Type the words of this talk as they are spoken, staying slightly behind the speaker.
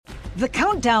The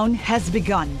countdown has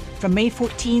begun. From May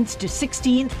 14th to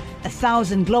 16th,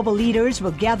 1,000 global leaders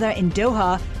will gather in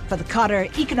Doha for the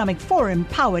Qatar Economic Forum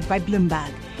powered by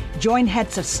Bloomberg. Join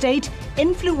heads of state,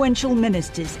 influential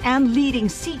ministers, and leading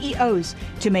CEOs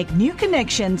to make new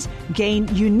connections,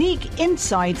 gain unique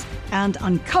insights, and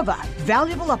uncover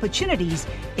valuable opportunities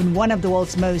in one of the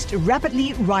world's most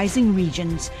rapidly rising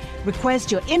regions.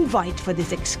 Request your invite for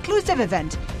this exclusive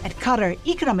event at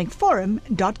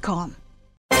QatarEconomicForum.com.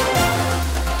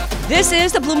 This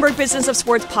is the Bloomberg Business of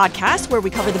Sports podcast, where we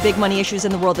cover the big money issues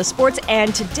in the world of sports.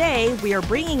 And today we are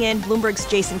bringing in Bloomberg's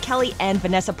Jason Kelly and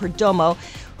Vanessa Perdomo,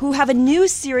 who have a new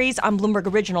series on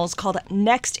Bloomberg Originals called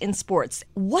Next in Sports.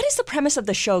 What is the premise of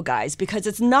the show, guys? Because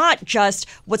it's not just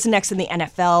what's next in the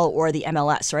NFL or the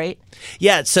MLS, right?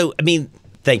 Yeah, so, I mean,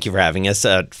 thank you for having us.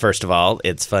 First of all,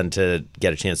 it's fun to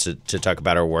get a chance to talk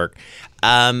about our work.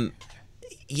 The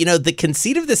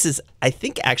conceit of this is, I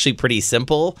think, actually pretty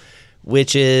simple,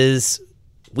 which is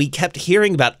we kept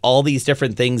hearing about all these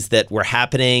different things that were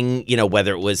happening,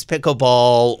 whether it was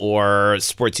pickleball or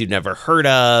sports you'd never heard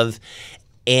of.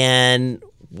 And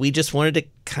we just wanted to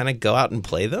kind of go out and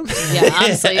play them. Yeah,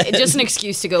 honestly, just an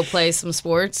excuse to go play some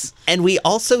sports. And we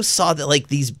also saw that, like,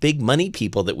 these big money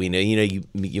people that we know,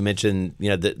 you mentioned,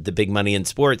 the big money in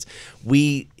sports.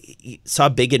 We saw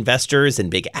big investors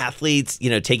and big athletes,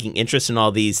 taking interest in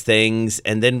all these things.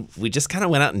 And then we just kind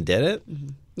of went out and did it. Mm-hmm.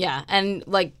 Yeah, and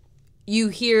like you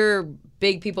hear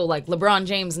big people like LeBron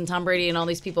James and Tom Brady and all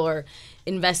these people are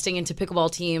investing into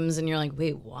pickleball teams, and you're like,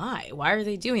 wait, why? Why are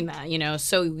they doing that?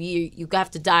 So you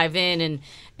have to dive in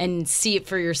and see it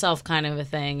for yourself, kind of a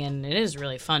thing. And it is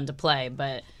really fun to play,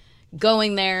 but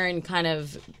going there and kind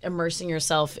of immersing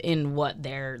yourself in what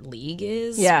their league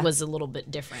is was a little bit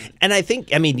different. And I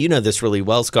think, you know this really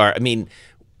well, Scar.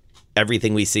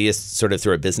 Everything we see is sort of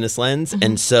through a business lens. Mm-hmm.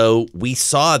 And so we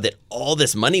saw that all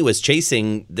this money was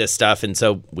chasing this stuff. And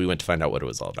so we went to find out what it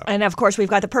was all about. And of course, we've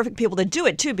got the perfect people to do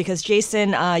it, too, because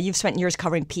Jason, you've spent years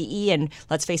covering PE. And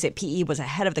let's face it, PE was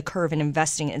ahead of the curve in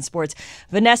investing in sports.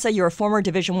 Vanessa, you're a former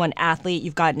Division I athlete.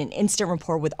 You've gotten an instant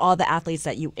rapport with all the athletes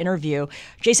that you interview.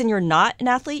 Jason, you're not an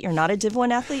athlete. You're not a Div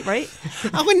 1 athlete, right?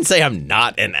 I wouldn't say I'm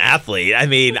not an athlete.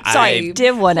 Sorry,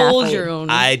 Div 1 athlete. Your own.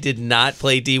 I did not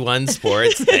play D1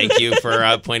 sports. Thank you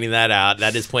for pointing that out.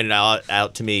 That is pointed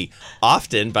out to me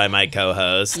often by my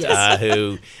co-host,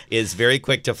 who is very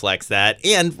quick to flex that,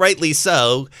 and rightly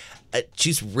so.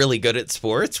 She's really good at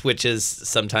sports, which is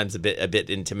sometimes a bit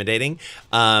intimidating.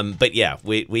 But yeah,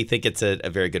 we think it's a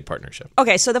very good partnership.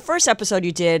 Okay, so the first episode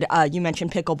you did, you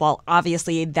mentioned pickleball.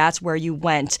 Obviously, that's where you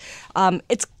went.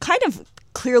 It's kind of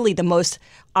clearly the most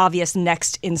obvious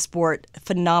next in sport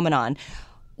phenomenon.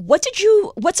 What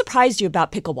surprised you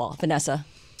about pickleball, Vanessa?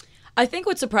 I think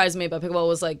what surprised me about pickleball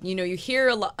was, you hear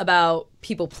a lot about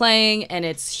people playing and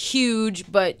it's huge,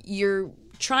 but you're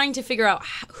trying to figure out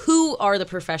who are the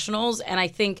professionals. And I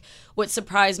think what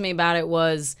surprised me about it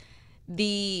was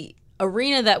the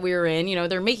arena that we were in.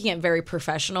 They're making it very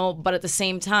professional, but at the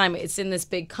same time, it's in this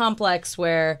big complex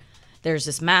where there's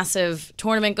this massive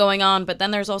tournament going on, but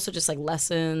then there's also just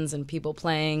lessons and people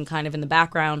playing kind of in the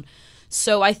background.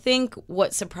 So I think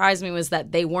what surprised me was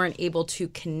that they weren't able to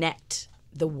connect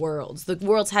the worlds. The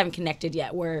worlds haven't connected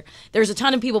yet, where there's a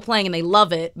ton of people playing and they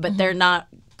love it, but they're not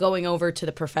going over to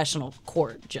the professional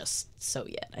court just so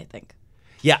yet, I think.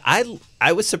 Yeah,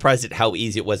 I was surprised at how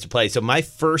easy it was to play. So my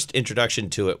first introduction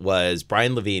to it was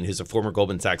Brian Levine, who's a former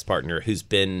Goldman Sachs partner, who's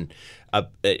been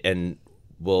and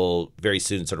will very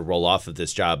soon sort of roll off of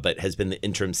this job, but has been the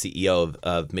interim CEO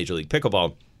of Major League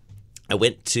Pickleball. I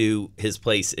went to his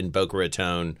place in Boca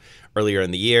Raton earlier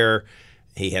in the year.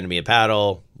 He handed me a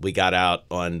paddle. We got out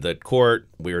on the court.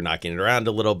 We were knocking it around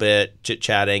a little bit,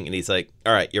 chit-chatting, and he's like,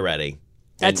 all right, you're ready.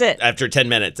 That's it. After 10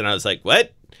 minutes. And I was like,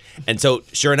 what? And so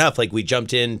sure enough, we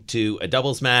jumped into a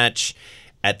doubles match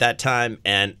at that time,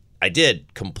 and I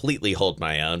did completely hold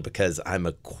my own because I'm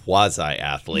a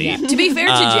quasi-athlete. Yeah. To be fair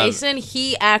to Jason,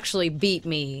 he actually beat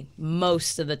me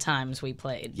most of the times we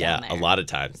played. Yeah, a lot of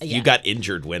times. Yeah. You got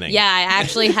injured winning. Yeah, I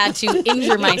actually had to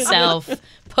injure myself,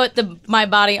 put my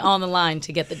body on the line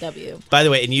to get the W. By the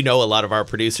way, and a lot of our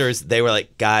producers, they were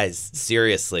like, guys,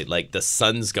 seriously, the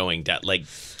sun's going down.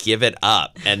 Give it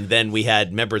up. And then we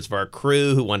had members of our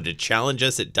crew who wanted to challenge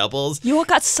us at doubles. You all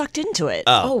got sucked into it.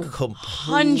 Oh,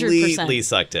 completely 100%.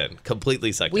 Sucked in.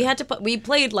 Completely sucked in. We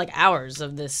played hours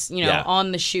of this,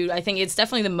 on the shoot. I think it's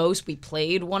definitely the most we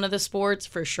played one of the sports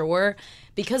for sure.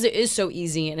 because it is so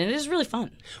easy and it is really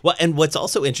fun. Well, and what's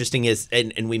also interesting is,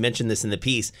 and we mentioned this in the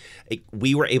piece,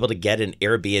 we were able to get an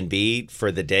Airbnb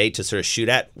for the day to sort of shoot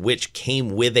at, which came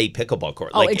with a pickleball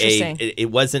court. Oh, interesting.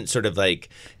 It wasn't sort of like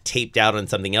taped out on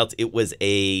something else. It was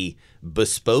a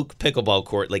bespoke pickleball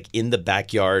court, like in the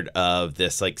backyard of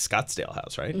this like Scottsdale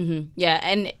house, right? Mm-hmm. Yeah,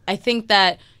 and I think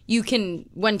that you can,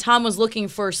 when Tom was looking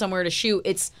for somewhere to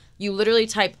shoot, you literally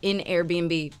type in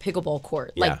Airbnb pickleball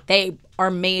court. Yeah. Like they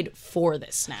are made for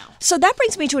this now. So that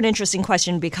brings me to an interesting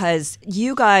question, because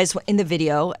you guys in the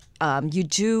video, you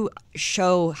do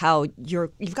show how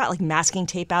you've got like masking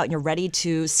tape out and you're ready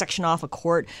to section off a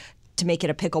court to make it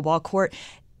a pickleball court.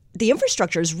 The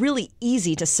infrastructure is really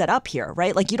easy to set up here,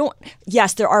 right? Like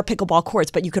yes, there are pickleball courts,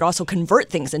 but you could also convert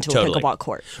things into a pickleball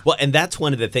court. Well, and that's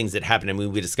one of the things that happened. I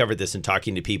mean, we discovered this in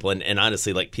talking to people, and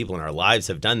honestly, like people in our lives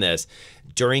have done this.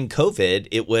 During COVID,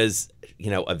 it was,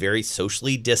 a very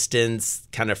socially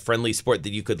distanced, kind of friendly sport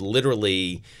that you could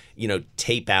literally,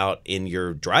 tape out in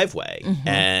your driveway. Mm-hmm.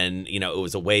 And, it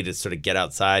was a way to sort of get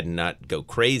outside and not go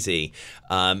crazy.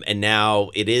 And now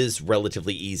it is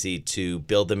relatively easy to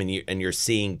build them, and you're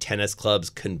seeing tennis clubs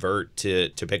convert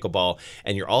to pickleball.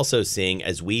 And you're also seeing,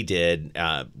 as we did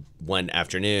one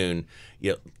afternoon,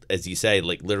 as you say,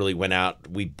 like literally went out,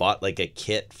 we bought like a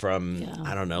kit from,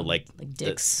 I don't know, like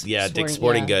Dick's. Dick's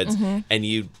Sporting Goods. Mm-hmm. And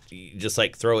you just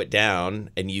like throw it down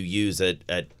and you use a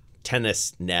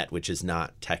tennis net, which is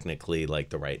not technically like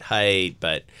the right height,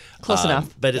 but close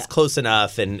enough. But it's close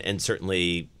enough, and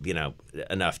certainly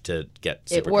enough to get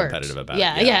super competitive about it.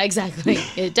 Yeah, exactly.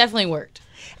 It definitely worked.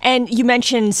 And you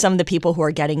mentioned some of the people who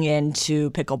are getting into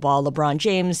pickleball. LeBron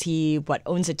James, he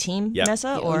owns a team, Yep.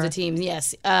 Vanessa? He owns a team,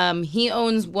 yes. He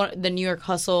owns the New York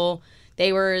Hustle.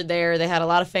 They were there. They had a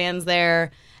lot of fans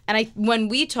there. And when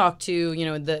we talked to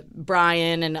the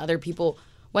Brian and other people,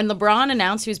 when LeBron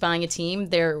announced he was buying a team,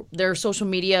 their social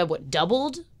media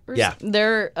doubled. Yeah.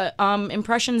 Their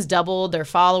impressions doubled. Their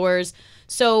followers.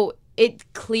 So it's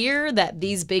clear that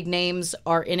these big names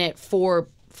are in it for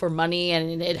money,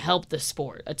 and it helped the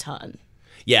sport a ton.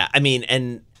 Yeah, I mean,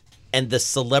 and the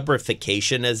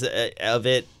celebrification of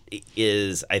it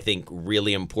is, I think,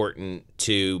 really important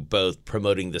to both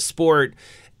promoting the sport,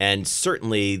 and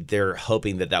certainly they're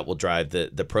hoping that will drive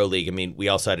the pro league. I mean, we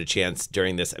also had a chance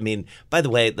during this. I mean, by the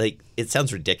way, like it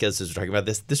sounds ridiculous as we're talking about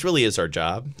this. This really is our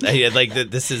job. Like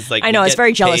this is like I know, I was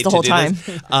very jealous the whole time.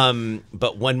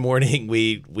 But one morning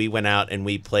we went out and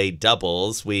we played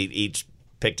doubles. We each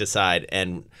picked a side,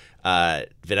 and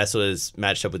Vanessa was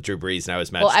matched up with Drew Brees, and I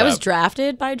was matched up. Well, I was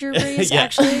drafted by Drew Brees,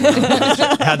 actually.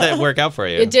 How'd that work out for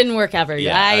you? It didn't work out very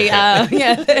good.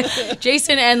 Okay.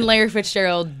 Jason and Larry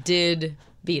Fitzgerald did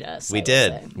beat us. We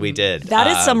did. That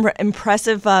is some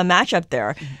impressive matchup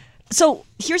there. So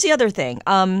here's the other thing.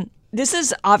 This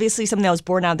is obviously something that was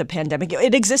born out of the pandemic.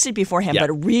 It existed beforehand, but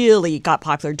it really got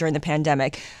popular during the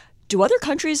pandemic. Do other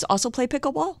countries also play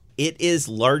pickleball? It is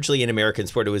largely an American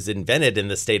sport. It was invented in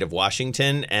the state of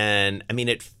Washington, and I mean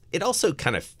it also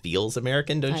kind of feels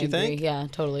American, don't you think? Agree. Yeah,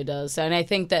 totally does. And I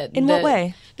think that what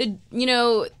way? The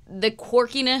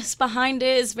quirkiness behind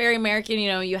it is very American.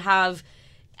 You have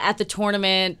at the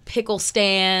tournament pickle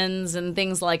stands and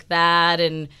things like that,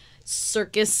 and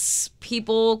circus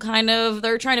people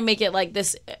they're trying to make it like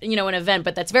this, an event,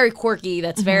 but that's very quirky.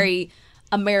 That's very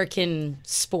American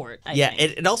sport. I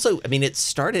think. It also, I mean, it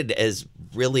started as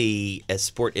really a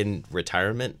sport in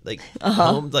retirement, like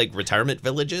homes, like retirement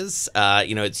villages.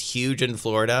 It's huge in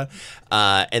Florida.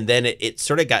 And then it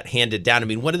sort of got handed down. I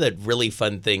mean, one of the really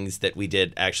fun things that we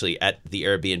did actually at the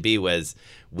Airbnb was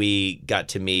we got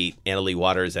to meet Annalee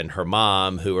Waters and her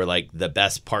mom, who are like the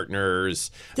best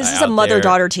partners. This is a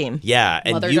mother-daughter team. Yeah.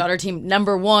 And mother-daughter team,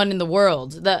 number one in the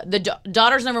world. The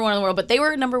daughter's number one in the world, but they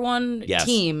were number one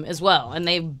team as well. And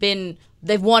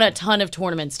they've won a ton of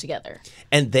tournaments together.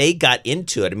 And they got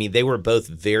into it. I mean, they were both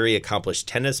very accomplished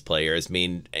tennis players. I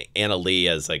mean, Annalee,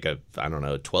 as like a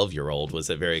 12-year-old, was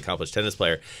a very accomplished tennis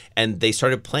player. And they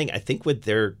started playing, I think, with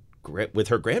her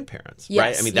grandparents,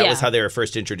 right? I mean, that was how they were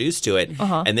first introduced to it.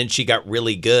 And then she got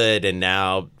really good, and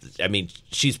now, I mean,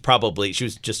 she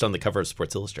was just on the cover of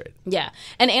Sports Illustrated. Yeah.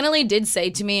 And Annalee did say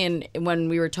to me, and when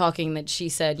we were talking, that she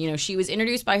said, she was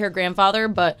introduced by her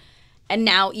grandfather, and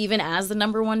now even as the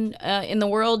number one in the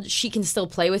world, she can still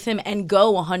play with him and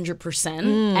go 100%,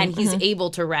 and he's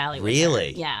able to rally with her.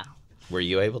 Really? Yeah. Were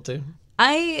you able to?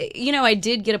 I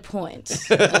did get a point.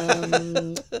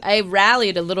 I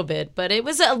rallied a little bit, but it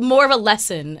was more of a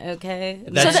lesson, okay?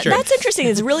 That's true. That's interesting.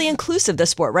 It's really inclusive, the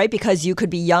sport, right? Because you could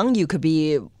be young, you could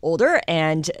be older,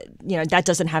 and that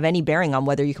doesn't have any bearing on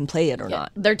whether you can play it or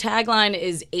not. Their tagline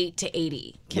is 8 to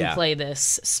 80. can play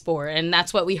this sport. And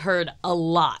that's what we heard a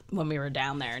lot when we were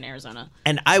down there in Arizona.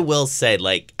 And I will say,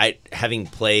 like, having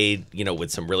played,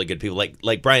 with some really good people,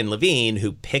 like Brian Levine,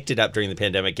 who picked it up during the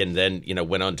pandemic and then,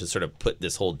 went on to sort of put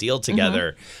this whole deal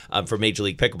together for Major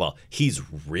League Pickleball. He's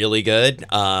really good.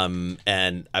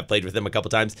 And I've played with him a couple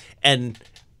times. And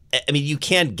I mean, you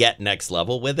can get next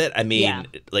level with it. I mean,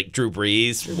 like Drew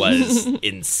Brees was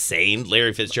insane.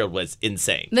 Larry Fitzgerald was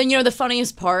insane. Then, the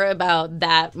funniest part about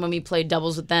that when we played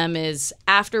doubles with them is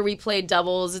after we played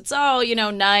doubles, it's all,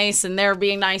 nice and they're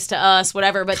being nice to us,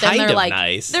 whatever. But then they're like,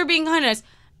 nice. They're being kind of nice.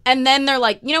 And then they're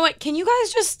like, you know what? Can you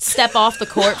guys just step off the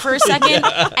court for a second?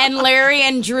 And Larry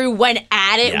and Drew went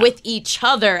at it with each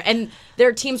other. And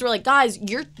their teams were like, guys,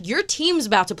 your team's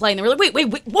about to play. And they were like,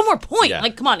 wait, one more point. Yeah.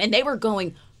 Like, come on. And they were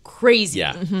going crazy.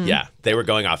 Yeah, they were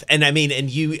going off. And I mean,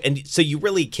 and so you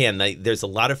really can. There's a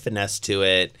lot of finesse to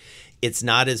it. It's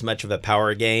not as much of a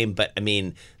power game, but I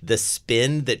mean, the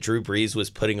spin that Drew Brees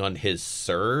was putting on his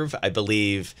serve, I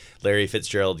believe Larry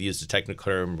Fitzgerald used a technical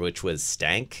term, which was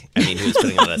stank. I mean, he was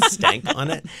putting a stank on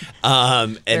it.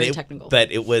 Very technical.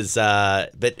 But it was,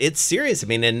 but it's serious. I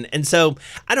mean, and so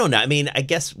I don't know. I mean, I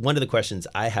guess one of the questions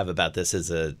I have about this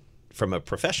from a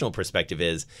professional perspective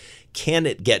is, can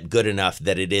it get good enough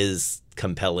that it is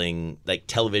compelling, like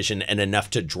television, and enough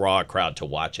to draw a crowd to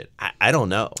watch it? I don't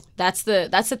know. That's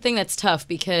the thing that's tough,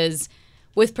 because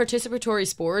with participatory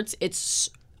sports, it's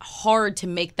hard to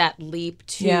make that leap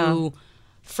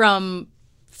from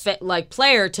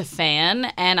player to fan.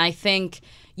 And I think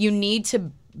you need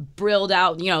to build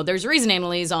out, there's a reason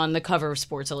Annalise on the cover of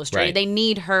Sports Illustrated. Right. They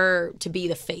need her to be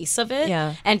the face of it.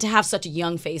 Yeah. And to have such a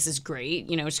young face is great,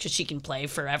 because she can play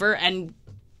forever. And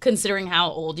considering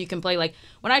how old you can play, like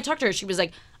when I talked to her, she was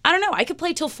like, I don't know, I could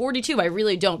play till 42. I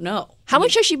really don't know. How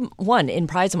much has she won in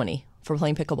prize money for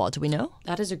playing pickleball? Do we know?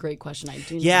 That is a great question. I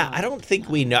do Yeah, not I don't think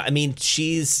we know. I mean,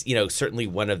 she's, certainly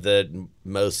one of the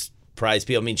most prize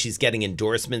people. I mean, she's getting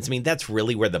endorsements. I mean, that's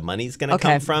really where the money's going to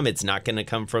come from. It's not going to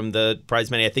come from the prize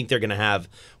money. I think they're going to have,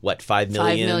 $5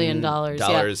 million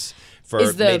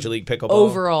for Major League Pickleball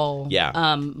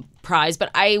overall prize.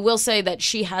 But I will say that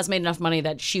she has made enough money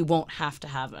that she won't have to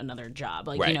have another job.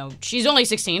 Like, she's only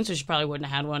 16, so she probably wouldn't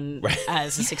have had one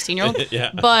as a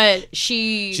 16-year-old. But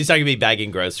she's not going to be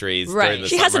bagging groceries. During the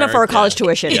she summer. has enough for her college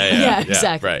tuition. Yeah,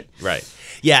 exactly. Right.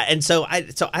 Yeah, and so I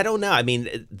don't know. I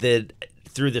mean,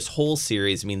 through this whole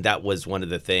series, I mean, that was one of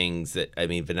the things that, I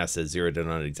mean, Vanessa zeroed in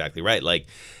on it exactly right. Like,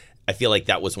 I feel like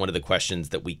that was one of the questions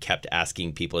that we kept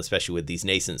asking people, especially with these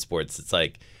nascent sports. It's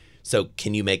like, so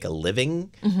can you make a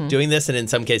living doing this? And in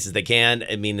some cases they can.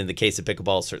 I mean, in the case of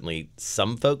pickleball, certainly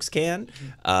some folks can.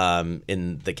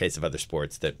 In the case of other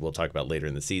sports that we'll talk about later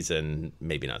in the season,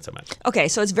 maybe not so much. Okay,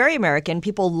 so it's very American.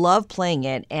 People love playing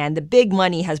it, and the big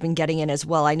money has been getting in as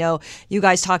well. I know you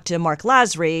guys talked to Mark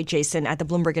Lasry, Jason, at the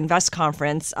Bloomberg Invest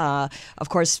Conference. Of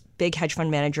course, big hedge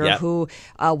fund manager who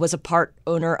was a part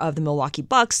owner of the Milwaukee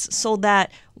Bucks, sold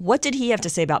that. What did he have to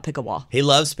say about pickleball? He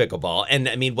loves pickleball. And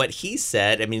I mean, what he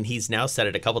said, I mean, he's now said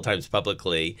it a couple times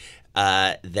publicly,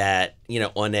 that,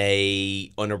 on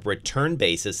a return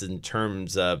basis in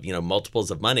terms of, multiples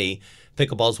of money,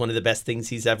 pickleball is one of the best things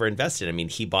he's ever invested. I mean,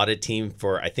 he bought a team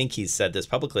for, I think he's said this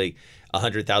publicly,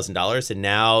 $100,000. And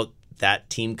now that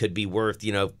team could be worth,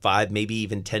 $5, maybe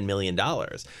even $10 million.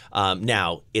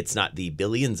 Now, it's not the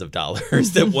billions of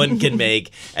dollars that one can make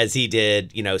as he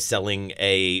did,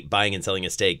 buying and selling a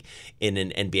stake in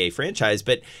an NBA franchise.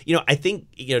 But, I think,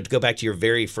 to go back to your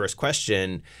very first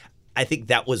question, I think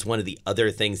that was one of the other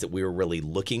things that we were really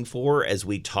looking for as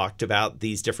we talked about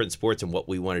these different sports, and what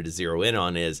we wanted to zero in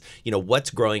on is, what's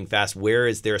growing fast? Where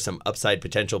is there some upside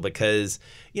potential? Because,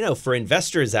 for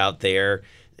investors out there,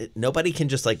 nobody can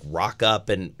just rock up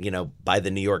and, buy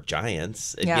the New York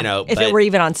Giants, if it were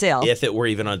even on sale. If it were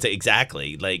even on sale.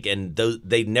 Exactly. And those,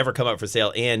 they never come up for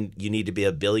sale, and you need to be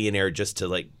a billionaire just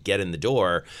to get in the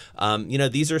door.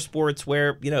 These are sports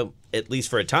where, at least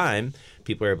for a time,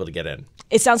 people are able to get in.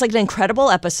 It sounds like an incredible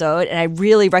episode, and I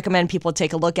really recommend people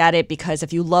take a look at it, because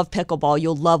if you love pickleball,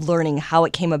 you'll love learning how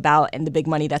it came about and the big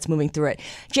money that's moving through it.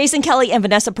 Jason Kelly and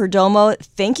Vanessa Perdomo,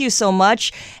 thank you so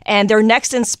much. And their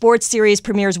Next in Sports series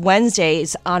premieres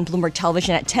Wednesdays on Bloomberg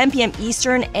Television at 10 p.m.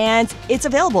 Eastern, and it's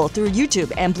available through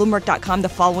YouTube and Bloomberg.com the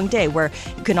following day, where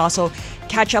you can also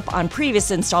catch up on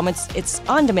previous installments. It's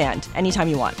on demand anytime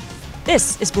you want.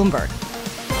 This is Bloomberg.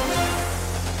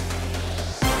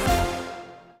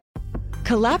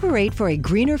 Collaborate for a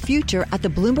greener future at the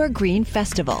Bloomberg Green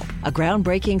Festival, a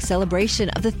groundbreaking celebration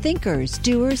of the thinkers,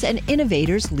 doers, and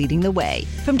innovators leading the way.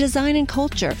 From design and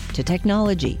culture to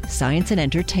technology, science, and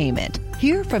entertainment.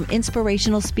 Hear from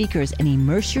inspirational speakers and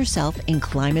immerse yourself in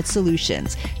climate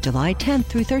solutions. July 10th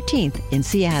through 13th in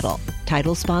Seattle.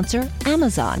 Title sponsor,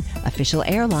 Amazon. Official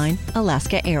airline,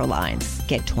 Alaska Airlines.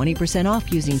 Get 20%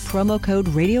 off using promo code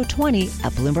radio20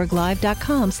 at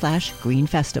BloombergLive.com/Green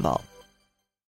Festival.